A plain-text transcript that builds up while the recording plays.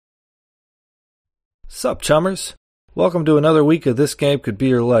Sup, chummers? Welcome to another week of This Game Could Be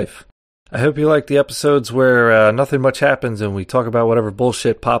Your Life. I hope you like the episodes where nothing much happens and we talk about whatever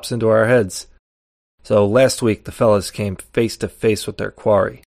bullshit pops into our heads. So last week the fellas came face to face with their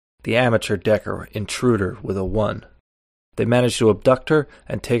quarry, the amateur decker intruder with a 1. They managed to abduct her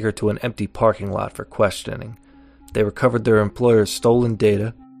and take her to an empty parking lot for questioning. They recovered their employer's stolen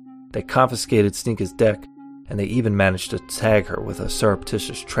data, they confiscated Sneaka's deck, and they even managed to tag her with a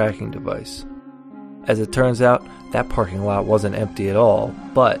surreptitious tracking device. As it turns out, that parking lot wasn't empty at all,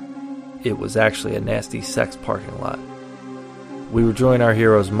 but it was actually a nasty sex parking lot. We would join our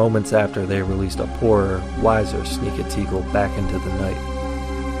heroes moments after they released a poorer, wiser Sneaka Teagle back into the night.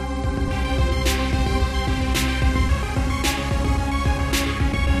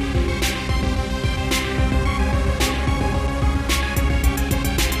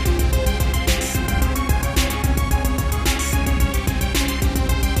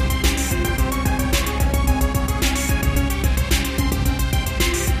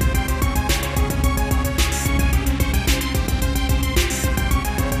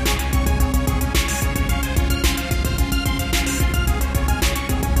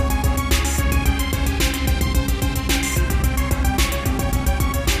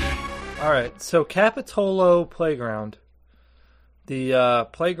 So Capitolo Playground, the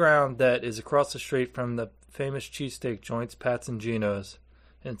playground that is across the street from the famous cheesesteak joints Pat's and Gino's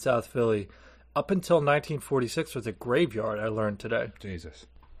in South Philly, up until 1946 was a graveyard, I learned today. Jesus.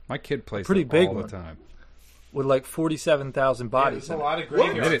 My kid plays pretty big all one, the time. with like 47,000 bodies there's in a lot of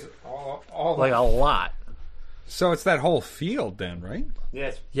graveyards. like a lot. So it's that whole field then, right?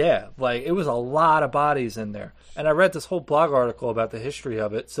 Yes. Yeah, like it was a lot of bodies in there. And I read this whole blog article about the history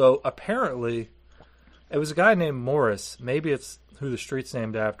of it. So apparently it was a guy named Morris. Maybe it's who the street's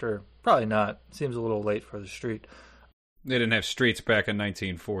named after. Probably not. Seems a little late for the street. They didn't have streets back in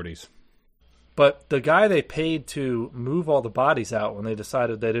 1940s. But the guy they paid to move all the bodies out when they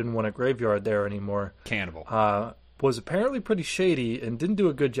decided they didn't want a graveyard there anymore Cannibal. was apparently pretty shady and didn't do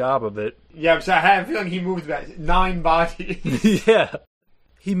a good job of it. Yeah, so I have a feeling he moved about 9 bodies. Yeah.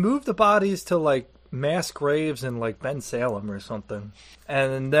 He moved the bodies to, like, mass graves in, like, Ben Salem or something.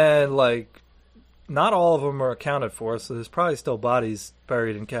 And then, like, not all of them are accounted for, so there's probably still bodies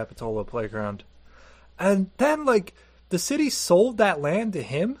buried in Capitolo Playground. And then, like, the city sold that land to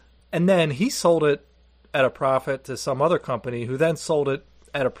him, and then he sold it at a profit to some other company, who then sold it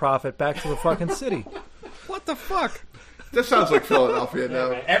at a profit back to the fucking city. What the fuck? This sounds like Philadelphia now.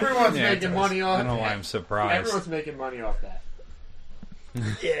 Man, everyone's making money off I don't know that. why I'm surprised. Everyone's making money off that.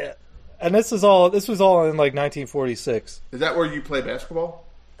 Yeah. And this was all in, like, 1946. Is that where you play basketball?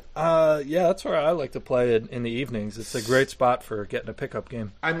 Yeah, that's where I like to play it in the evenings. It's a great spot for getting a pickup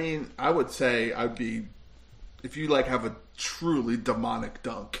game. I mean, I would say I'd be, if you like have a truly demonic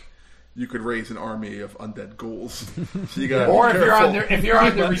dunk, you could raise an army of undead ghouls. So you gotta Or be if you're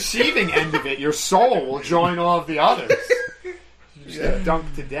on the receiving end of it, your soul will join all of the others. You just get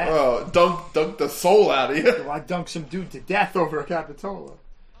dunked to death. Oh, dunk the soul out of you. Well, I dunked some dude to death over a Capitola.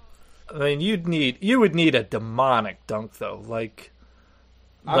 I mean, you would need a demonic dunk though, like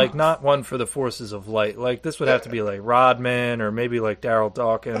not one for the forces of light. Like this would have to be like Rodman or maybe like Daryl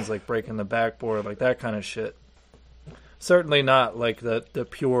Dawkins, like breaking the backboard, like that kind of shit. Certainly not like the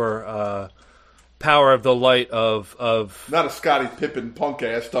pure power of the light of Not a Scottie Pippen punk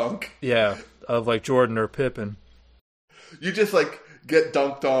ass dunk. yeah, of like Jordan or Pippen. You just like get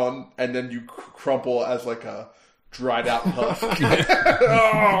dunked on and then you crumple as like a dried out husk.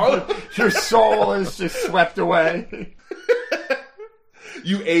 Oh, your soul is just swept away.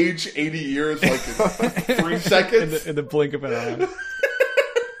 You age 80 years like in 3 seconds. In the blink of an eye.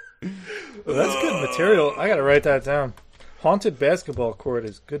 Well, that's good material. I gotta write that down. Haunted basketball court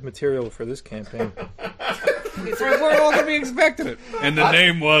is good material for this campaign. It's where all to be expected it. And the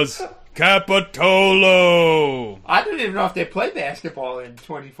name was Capitolo. I didn't even know if they play basketball in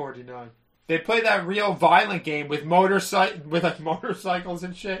 2049. They play that real violent game with motorcycles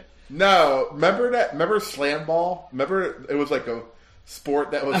and shit. No, remember that? Remember slam ball? Remember it was like a sport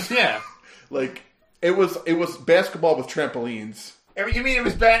that was Yeah. like it was basketball with trampolines. You mean it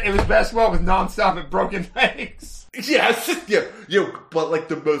was basketball with nonstop and broken legs? Yes, yeah, but like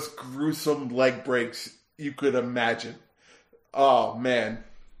the most gruesome leg breaks you could imagine. Oh man,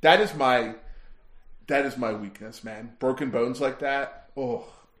 that is my weakness, man. Broken bones like that. Oh,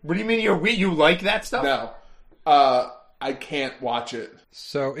 What do you mean you like that stuff? no, I can't watch it.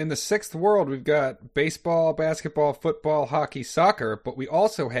 So in the sixth world, we've got baseball, basketball, football, hockey, soccer, but we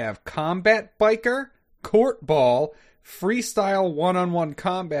also have combat biker, court ball, freestyle one-on-one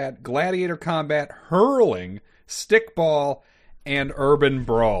combat, gladiator combat, hurling, stickball, and Urban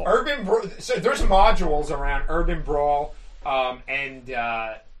Brawl. So there's modules around Urban Brawl and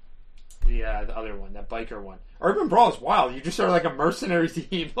the other one, that biker one. Urban Brawl is wild. You just are like a mercenary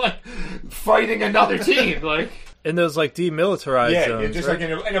team, like fighting another team, like In those like demilitarized yeah, zones, you're just right?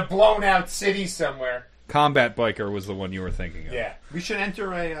 like in a blown out city somewhere. Combat Biker was the one you were thinking of. Yeah, we should enter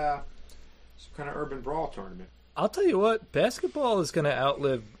some kind of Urban Brawl tournament. I'll tell you what, basketball is going to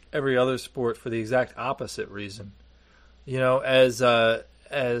outlive every other sport for the exact opposite reason. You know, as the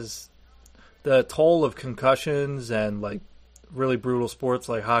toll of concussions and like really brutal sports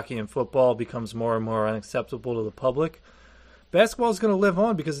like hockey and football becomes more and more unacceptable to the public, basketball is going to live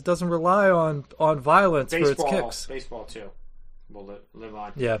on because it doesn't rely on violence for its kicks. Baseball too will live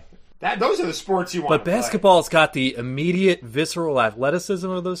on. Yeah. Those are the sports you want. But basketball's got the immediate, visceral athleticism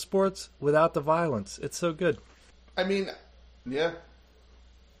of those sports without the violence. It's so good. I mean, yeah.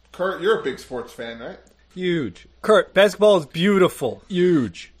 Kurt, you're a big sports fan, right? Huge. Kurt, basketball is beautiful.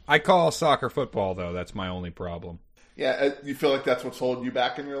 Huge. I call soccer football, though. That's my only problem. Yeah, you feel like that's what's holding you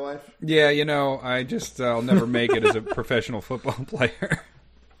back in your life? Yeah, you know, I'll never make it as a professional football player.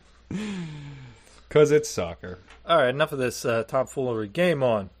 Because it's soccer. All right, enough of this tomfoolery. Game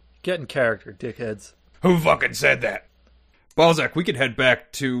on. Get in character, dickheads. Who fucking said that? Balzac, we could head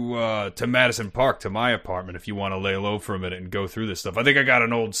back to Madison Park, to my apartment, if you want to lay low for a minute and go through this stuff. I think I got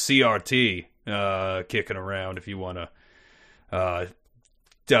an old CRT kicking around if you want to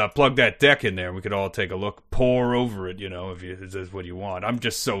plug that deck in there. And we could all take a look, pour over it, you know, if that's what you want. I'm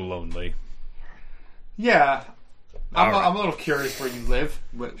just so lonely. Yeah. I'm All right. a little curious where you live.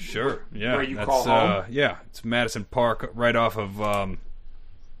 Sure, yeah. Where you call home. Yeah, it's Madison Park, right off of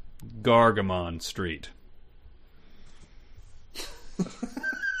Gargamon Street.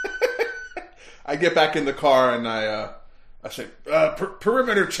 I get back in the car and I say,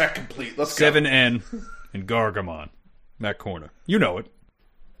 perimeter check complete. Let's go. 7N in Gargamon. That corner. You know it.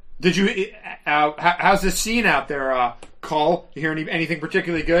 Did you? How's the scene out there, Cole? You hear anything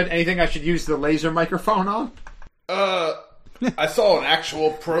particularly good? Anything I should use the laser microphone on? I saw an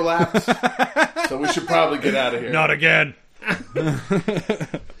actual prolapse, so we should probably get out of here. Not again.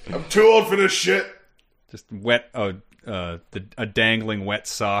 I'm too old for this shit. Just wet. A dangling wet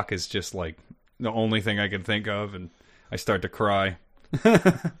sock is just like the only thing I can think of, and I start to cry.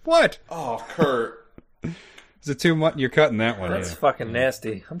 What? Oh, Kurt. Is it too much? You're cutting that one. That's yeah. fucking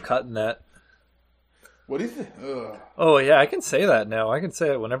nasty. I'm cutting that. What do you think? Ugh. Oh, yeah, I can say that now. I can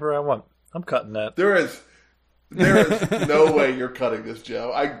say it whenever I want. I'm cutting that. There is no way you're cutting this,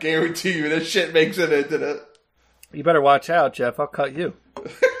 Joe. I guarantee you this shit makes it into it. You better watch out, Jeff. I'll cut you.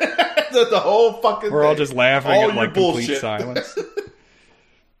 The whole fucking We're thing. all just laughing All at your like complete bullshit. silence.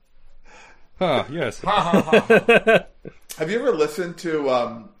 Huh, yes. Have you ever listened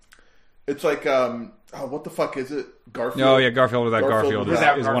to it's like what the fuck is it? Garfield? Oh yeah, Garfield without Garfield Garfield,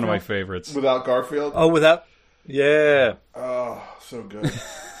 without is one of my Garfield? favorites. Without Garfield? Oh, without... Yeah. Oh, so good.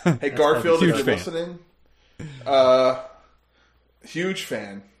 Hey, Garfield, if Huge you're fan. listening, huge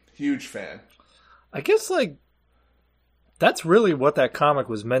fan. Huge fan. I guess, like, that's really what that comic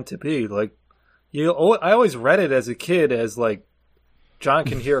was meant to be. Like, I always read it as a kid as, like, John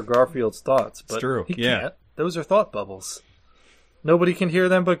can hear Garfield's thoughts. But true, he yeah. can't. Those are thought bubbles. Nobody can hear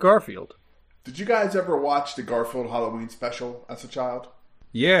them but Garfield. Did you guys ever watch the Garfield Halloween special as a child?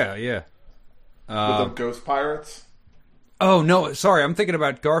 Yeah. With the Ghost Pirates? Oh no, sorry, I'm thinking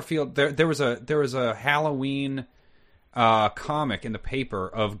about Garfield. There was a Halloween comic in the paper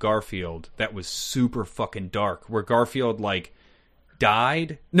of Garfield that was super fucking dark, where Garfield like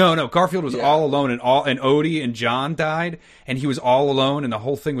died. No, Garfield was all alone, and Odie and John died, and he was all alone, and the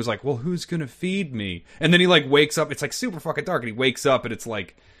whole thing was like, well, who's gonna feed me? And then he like wakes up. It's like super fucking dark, and he wakes up, and it's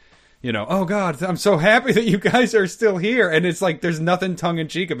like, you know, oh God, I'm so happy that you guys are still here. And it's like, there's nothing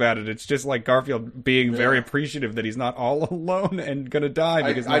tongue-in-cheek about it. It's just like Garfield being very appreciative that he's not all alone and gonna die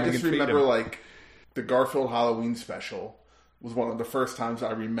because I nobody just can feed remember him. like the Garfield Halloween special was one of the first times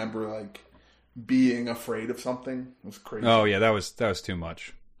I remember like being afraid of something. It was crazy. Oh yeah, that was too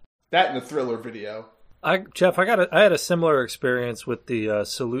much. That and the Thriller video. Jeff, I had a similar experience with the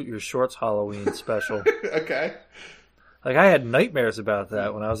Salute Your Shorts Halloween special. Okay. Like, I had nightmares about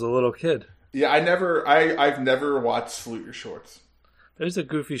that when I was a little kid. Yeah, I've never watched Salute Your Shorts. There's a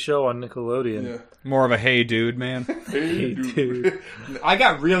goofy show on Nickelodeon. Yeah. More of a hey dude, man. Hey, dude. I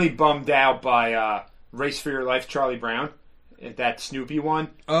got really bummed out by Race for Your Life, Charlie Brown, that Snoopy one.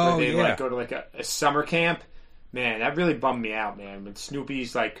 Oh, where they yeah. like go to like a summer camp. Man, that really bummed me out, man. When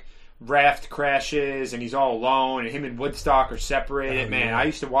Snoopy's like raft crashes and he's all alone, and him and Woodstock are separated. Man, I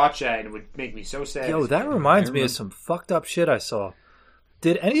used to watch that and it would make me so sad. Yo, that reminds me of some fucked up shit I saw.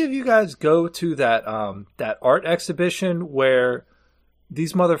 Did any of you guys go to that that art exhibition where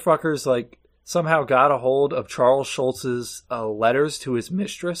these motherfuckers like somehow got a hold of Charles Schultz's letters to his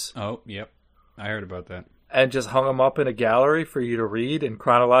mistress? Oh, yep. I heard about that. And just hung them up in a gallery for you to read in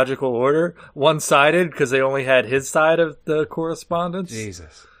chronological order, one-sided, because they only had his side of the correspondence.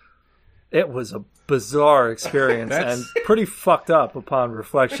 Jesus. It was a bizarre experience and pretty fucked up upon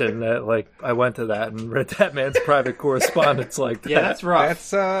reflection that, like, I went to that and read that man's private correspondence like that. Yeah, that's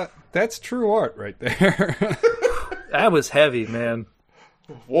rough. That's true art right there. That was heavy, man.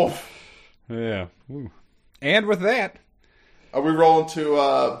 Wolf. Yeah. Ooh. And with that... Are we rolling to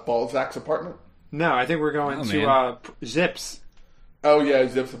Balzac's apartment? No, I think we're going to Zips. Oh, yeah,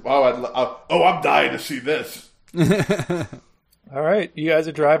 Zips. Oh, I'm dying to see this. All right, you guys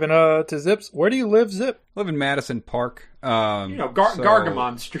are driving to Zips. Where do you live, Zip? I live in Madison Park.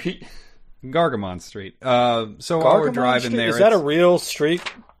 Gargamon Street. Gargamon Street. So while we're driving Street? there... Is that a real street?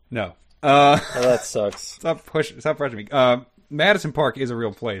 No. Oh, that sucks. Stop pressuring me. Madison Park is a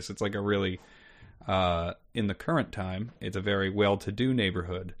real place. It's like a really... in the current time, it's a very well-to-do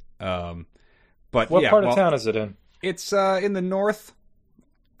neighborhood. But what part of town is it in? It's in the north.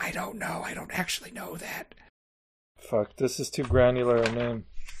 I don't know. I don't actually know that. Fuck, this is too granular a name.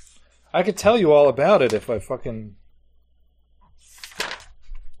 I could tell you all about it if I fucking...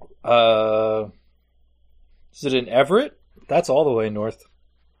 Is it in Everett? That's all the way north.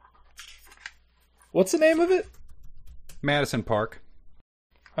 What's the name of it? Madison Park.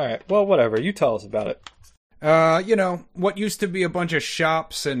 Alright, well, whatever. You tell us about it. What used to be a bunch of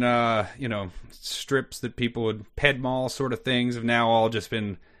shops and, strips that people would ped mall sort of things have now all just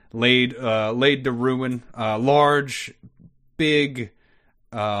been laid to ruin. Large, big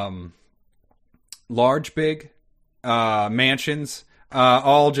mansions,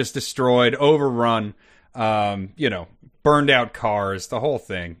 all just destroyed, overrun, burned out cars, the whole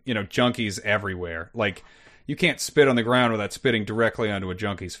thing. Junkies everywhere. Like, you can't spit on the ground without spitting directly onto a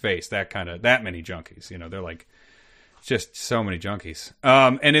junkie's face. That many junkies. They're like just so many junkies.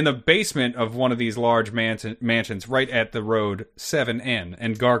 And in the basement of one of these large mansions, right at the road 7N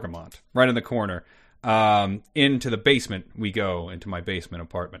and Gargamont, right in the corner, into the basement we go, into my basement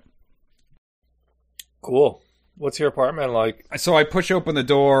apartment. Cool. What's your apartment like? So I push open the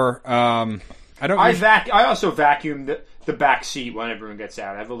door. I also vacuum the back seat when everyone gets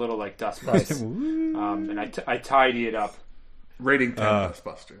out. I have a little like dustbuster, and I tidy it up. Rating 10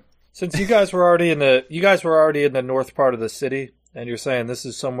 dustbuster. Since you guys were already in the north part of the city, and you're saying this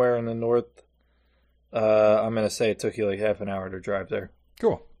is somewhere in the north, I'm gonna say it took you like half an hour to drive there.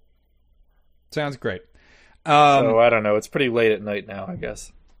 Cool. Sounds great. So I don't know. It's pretty late at night now, I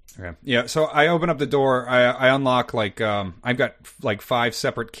guess. Okay. Yeah. So I open up the door. I unlock I've got like 5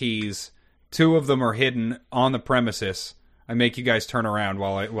 separate keys. 2 of them are hidden on the premises. I make you guys turn around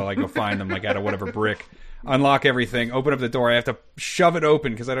while I go find them, like out of whatever brick. Unlock everything. Open up the door. I have to shove it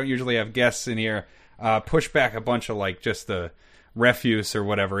open because I don't usually have guests in here. Push back a bunch of like just the refuse or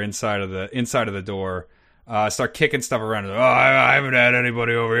whatever inside of the door. Start kicking stuff around. I haven't had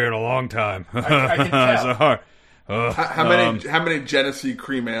anybody over here in a long time. I can tell. How many Genesee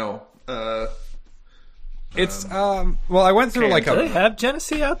cream ale? It's well, I went through like do they have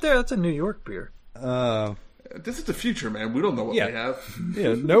Genesee out there? That's a New York beer. This is the future, man. We don't know what they have.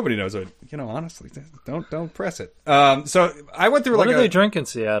 Yeah, nobody knows it. Honestly, don't press it. So I went through what do they drink in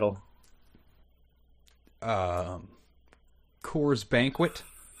Seattle? Coors Banquet.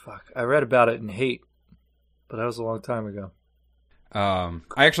 Fuck, I read about it in Hate, but that was a long time ago. I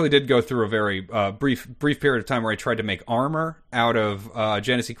actually did go through a very brief period of time where I tried to make armor out of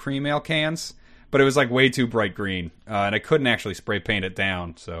Genesee cream ale cans, but it was like way too bright green, and I couldn't actually spray paint it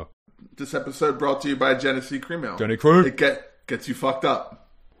down. So this episode brought to you by Genesee cream ale. Genny Cream. It gets you fucked up.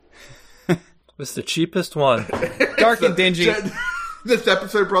 It's the cheapest one. Dark and dingy. This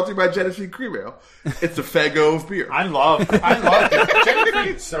episode brought to you by Genesee cream ale. It's the Faygo of beer. I love it. Genny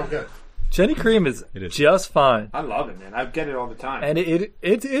Cream is so good. Genny Cream is just fine. I love it, man. I get it all the time. And it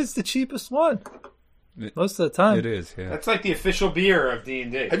is the cheapest one. Most of the time. It is, yeah. That's like the official beer of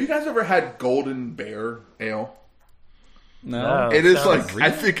D&D. Have you guys ever had Golden Bear ale? No. It is like,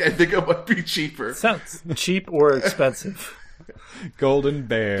 I think it might be cheaper. It sounds cheap or expensive. Golden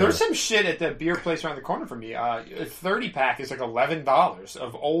Bear. There's some shit at the beer place around the corner from me. A 30-pack is like $11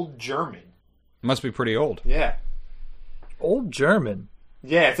 of Old German. Must be pretty old. Yeah. Old German?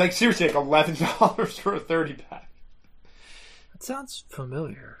 Yeah, it's like seriously like $11 for a 30-pack. That sounds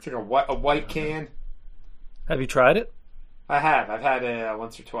familiar. It's like a white can. Have you tried it? I have. I've had it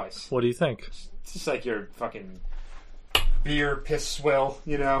once or twice. What do you think? It's just like your fucking beer piss swill,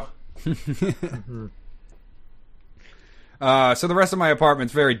 So the rest of my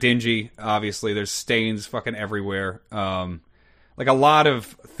apartment's very dingy. Obviously, there's stains fucking everywhere. Like a lot of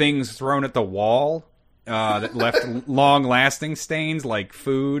things thrown at the wall that left long-lasting stains, like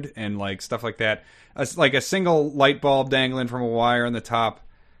food and like stuff like that. Like a single light bulb dangling from a wire on the top.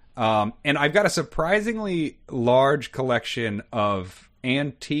 And I've got a surprisingly large collection of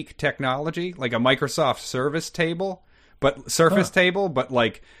antique technology, like a Microsoft Surface table, but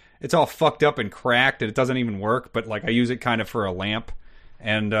like it's all fucked up and cracked and it doesn't even work. But like I use it kind of for a lamp.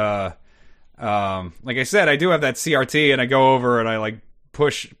 And like I said, I do have that CRT, and I go over and I like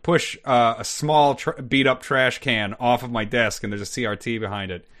push a small beat up trash can off of my desk, and there's a CRT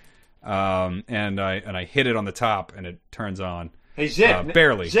behind it. And I hit it on the top, and it turns on. Hey Zip,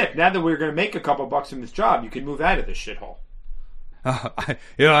 barely. Zip, now that we're going to make a couple bucks from this job, you can move out of this shithole.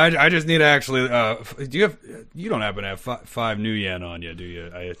 I just need to actually. You don't happen to have 5 new yen on you, do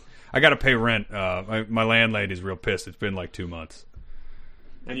you? I got to pay rent. My landlady's real pissed. It's been like 2 months.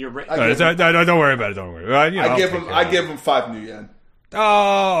 And you're don't worry about it. Don't worry. I give him 5 new yen.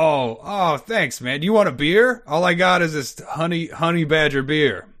 Oh, thanks, man. You want a beer? All I got is this honey badger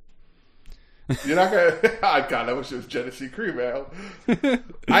beer. You're not gonna. God, I wish it was Genesee Cream Ale.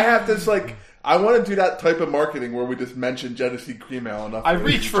 I have this like. I want to do that type of marketing where we just mention Genesee Cream Ale enough. I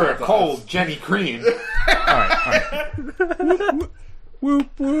reach for a cold Genny Cream. All right. Whoop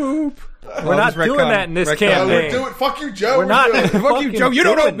whoop. We're not doing that in this campaign. Fuck you, Joe. We're not. Fuck you, Joe. You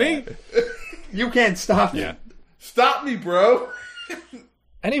don't know me. You can't stop me. Stop me, bro.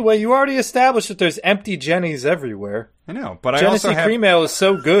 Anyway, you already established that there's empty Jennies everywhere. I know, but Genesee Cream Ale is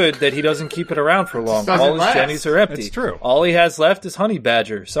so good that he doesn't keep it around for long. All his Jennies are empty. It's true. All he has left is Honey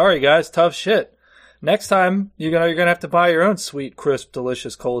Badger. Sorry, guys, tough shit. Next time, you're gonna have to buy your own sweet, crisp,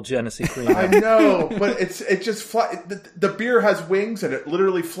 delicious, cold Genesee Cream Ale. I know, but it just fly. The beer has wings and it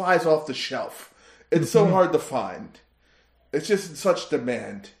literally flies off the shelf. It's so hard to find. It's just in such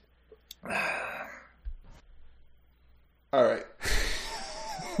demand. All right.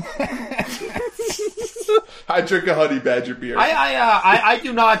 I drink a Honey Badger beer. I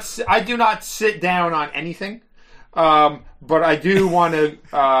do not sit down on anything, but I do want to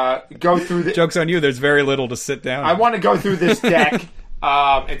go through the. Joke's on you. There's very little to sit down. I want to go through this deck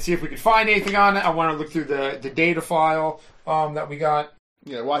and see if we can find anything on it. I want to look through the data file that we got.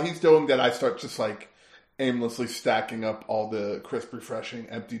 Yeah, while he's doing that, I start just like aimlessly stacking up all the crisp, refreshing,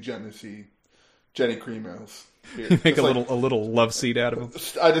 empty Genny Cream Ales. You make a little love seat out of them.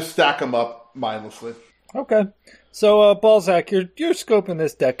 I just stack them up mindlessly. Okay. So, Balzac, you're scoping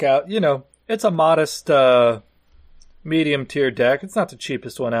this deck out. You know, it's a modest, medium-tier deck. It's not the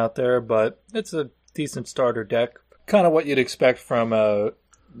cheapest one out there, but it's a decent starter deck. Kind of what you'd expect from a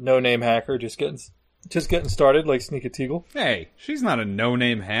no-name hacker just getting started, like Sneakateagle. Hey, she's not a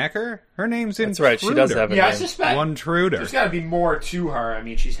no-name hacker. Her name's Intruder. That's right, she does have a name. I suspect One Truder. There's got to be more to her. I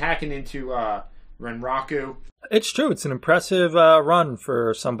mean, she's hacking into Renraku. It's true. It's an impressive run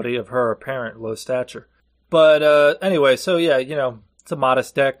for somebody of her apparent low stature. But anyway, so yeah, you know, it's a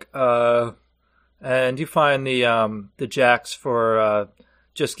modest deck. And you find the jacks for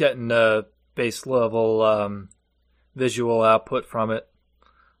just getting the base level visual output from it.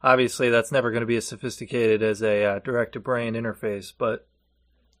 Obviously, that's never going to be as sophisticated as a direct-to-brain interface, but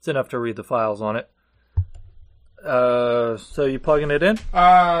it's enough to read the files on it. So you plugging it in?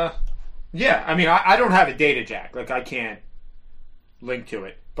 Yeah, I mean, I don't have a data jack. Like, I can't link to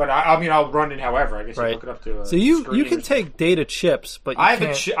it. But, I mean, I'll run it however. I guess you hook it up to a So you can take data chips, but you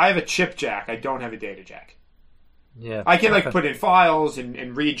can't... I have a chip jack. I don't have a data jack. Yeah. I can, like, put in files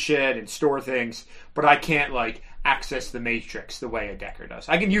and read shit and store things, but I can't, like, access the matrix the way a decker does.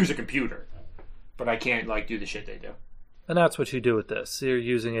 I can use a computer, but I can't, like, do the shit they do. And that's what you do with this. You're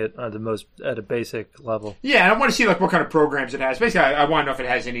using it at a basic level. Yeah, and I want to see like what kind of programs it has. Basically, I want to know if it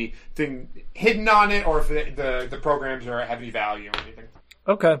has anything hidden on it, or if the programs have any value or anything.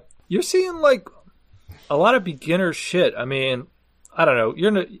 Okay, you're seeing like a lot of beginner shit. I mean, I don't know.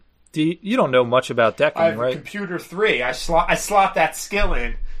 You don't know much about decking, I have right? Computer 3. I slot that skill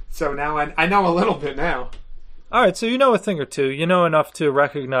in, so now I know a little bit now. All right, so you know a thing or two. You know enough to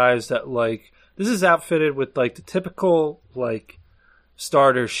recognize that like. This is outfitted with like the typical like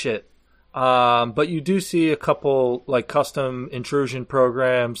starter shit, but you do see a couple like custom intrusion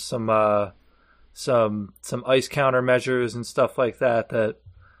programs, some ice countermeasures and stuff like that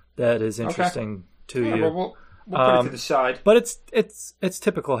is interesting to you. Well, we'll put it to the side. But it's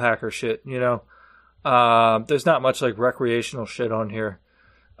typical hacker shit, you know. There's not much like recreational shit on here,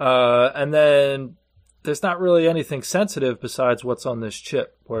 and then. There's not really anything sensitive besides what's on this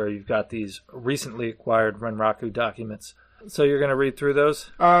chip, where you've got these recently acquired Renraku documents. So you're going to read through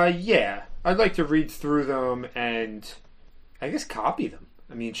those? Yeah. I'd like to read through them and I guess copy them.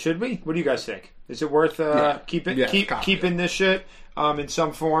 I mean, should we? What do you guys think? Is it worth keeping this shit in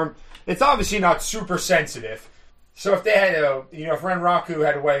some form? It's obviously not super sensitive. So if they had if Renraku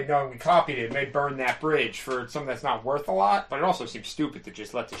had a way of knowing we copied it may burn that bridge for something that's not worth a lot, but it also seems stupid to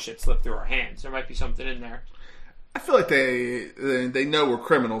just let the shit slip through our hands. There might be something in there. I feel like they know we're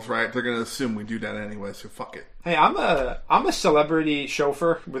criminals, right? They're going to assume we do that anyway, so fuck it. Hey, I'm a celebrity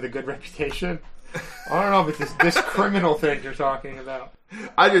chauffeur with a good reputation. I don't know if it's this criminal thing you're talking about.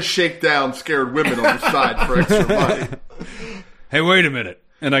 I just shake down scared women on the side for extra money. Hey, wait a minute.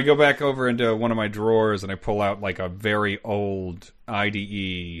 And I go back over into one of my drawers and I pull out like a very old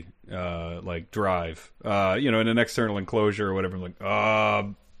IDE drive, in an external enclosure or whatever. I'm like,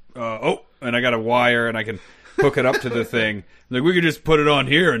 and I got a wire and I can hook it up to the thing. Like, we could just put it on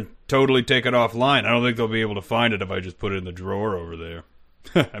here and totally take it offline. I don't think they'll be able to find it if I just put it in the drawer over there.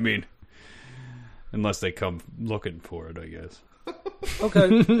 I mean, unless they come looking for it, I guess.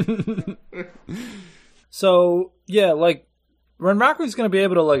 Okay. So, yeah, like, Renraku's going to be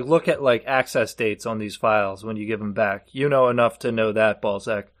able to look at access dates on these files when you give them back. You know enough to know that,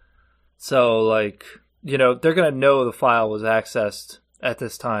 Balzac. So they're going to know the file was accessed at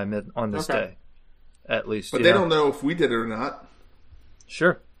this time on this day, at least. But they don't know if we did it or not.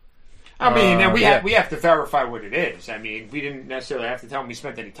 Sure. I mean, and we have to verify what it is. I mean, we didn't necessarily have to tell them we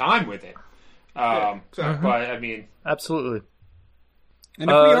spent any time with it. But I mean, absolutely.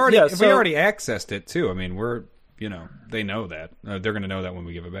 And if we already accessed it too, I mean, they know that. They're going to know that when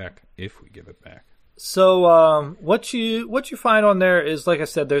we give it back, if we give it back. So what you find on there is, like I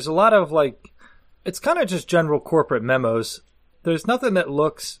said, there's a lot of it's kind of just general corporate memos. There's nothing that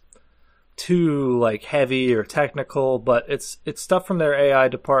looks too heavy or technical, but it's stuff from their AI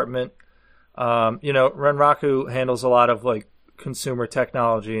department. Renraku handles a lot of consumer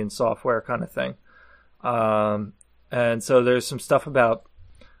technology and software kind of thing. And so there's some stuff about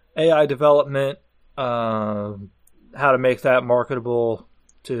AI development, how to make that marketable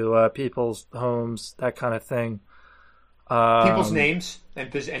to people's homes, that kind of thing. People's names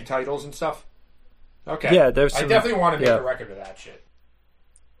and titles and stuff. Okay. Yeah, there's some, I definitely want to make a record of that shit.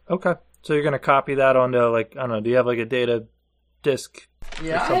 Okay. So you're going to copy that onto, I don't know, do you have a data disk?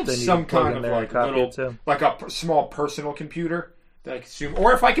 Yeah, I have some kind of little, a small personal computer that I consume.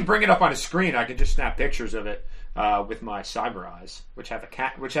 Or if I could bring it up on a screen, I could just snap pictures of it with my cyber eyes, which have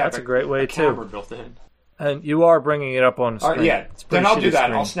That's a great way camera too. built in. And you are bringing it up on a screen. Yeah, then I'll do that.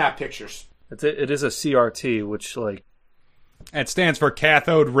 Screen. I'll snap pictures. It is a CRT, which it stands for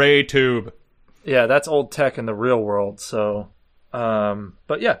cathode ray tube. Yeah, that's old tech in the real world. So,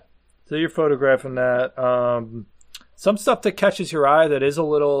 but yeah, so you're photographing that. Some stuff that catches your eye that is a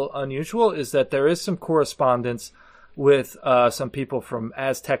little unusual is that there is some correspondence with some people from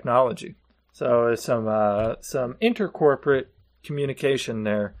As Technology. So there's some intercorporate communication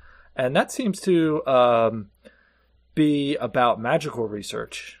there. And that seems to be about magical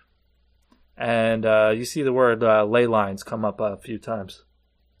research. And you see the word ley lines come up a few times.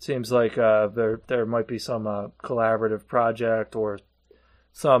 Seems like there might be some collaborative project or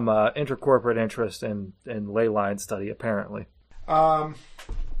some intercorporate interest in ley line study, apparently. Okay.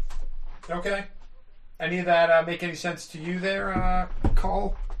 Any of that make any sense to you there,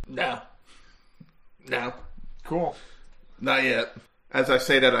 Cole? No. Cool. Not yet. As I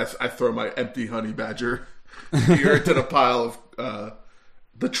say that, I throw my empty honey badger here into the pile of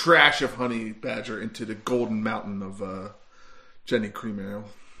the trash of honey badger into the golden mountain of Genny cream ale.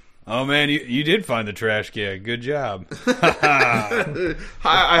 Oh man, you did find the trash can. Good job. I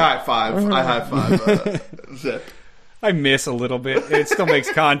high five Zip. I miss a little bit. It still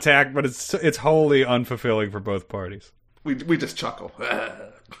makes contact, but it's wholly unfulfilling for both parties. We just chuckle.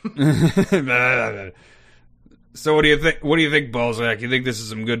 So what do you think? What do you think, Balzac? You think this is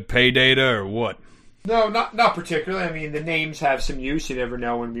some good pay data or what? No, not particularly. I mean, the names have some use. You never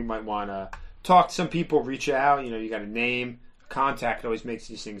know when we might want to talk to some people, reach out. You got a name, contact always makes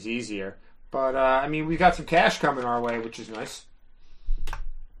these things easier. But I mean, we got some cash coming our way, which is nice.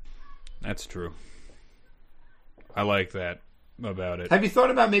 That's true. I like that about it. Have you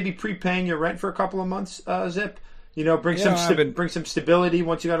thought about maybe prepaying your rent for a couple of months, Zip? Bring some stability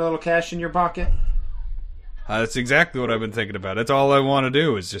once you got a little cash in your pocket. That's exactly what I've been thinking about. That's all I want to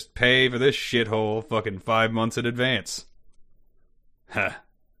do is just pay for this shithole fucking 5 months in advance. That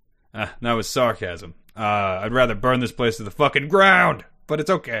was sarcasm. I'd rather burn this place to the fucking ground. But it's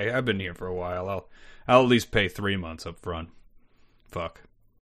okay. I've been here for a while. I'll at least pay 3 months up front. Fuck.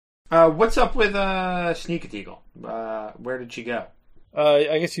 What's up with Sneakateagle? Where did she go?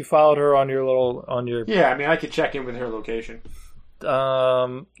 I guess you followed her on your. Yeah, I mean, I could check in with her location.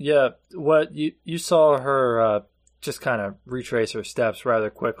 Yeah. What you saw her just kind of retrace her steps rather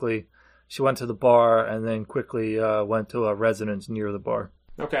quickly. She went to the bar and then quickly went to a residence near the bar.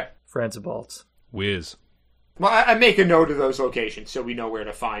 Okay. Franzibalt's. Whiz. Well, I make a note of those locations so we know where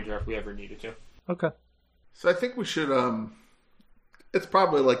to find her if we ever needed to. Okay. So I think we should, it's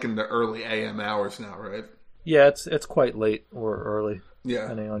probably like in the early AM hours now, right? Yeah, it's quite late or early. Yeah.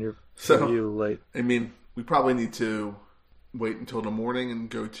 Depending on your So, you late. I mean, we probably need to wait until the morning and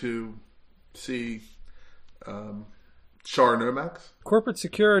go to see Char Nomax. Corporate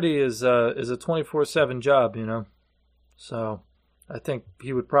security is a 24/7 job, So I think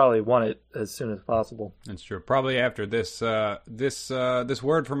he would probably want it as soon as possible. That's true. Probably after this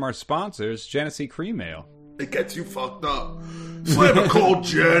word from our sponsors, Genesee Cream Ale. It gets you fucked up. Slam a cold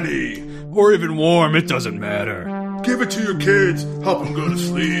Genny. Or even warm, it doesn't matter. Give it to your kids. Help them go to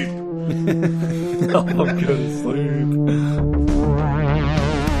sleep. I'm going to sleep.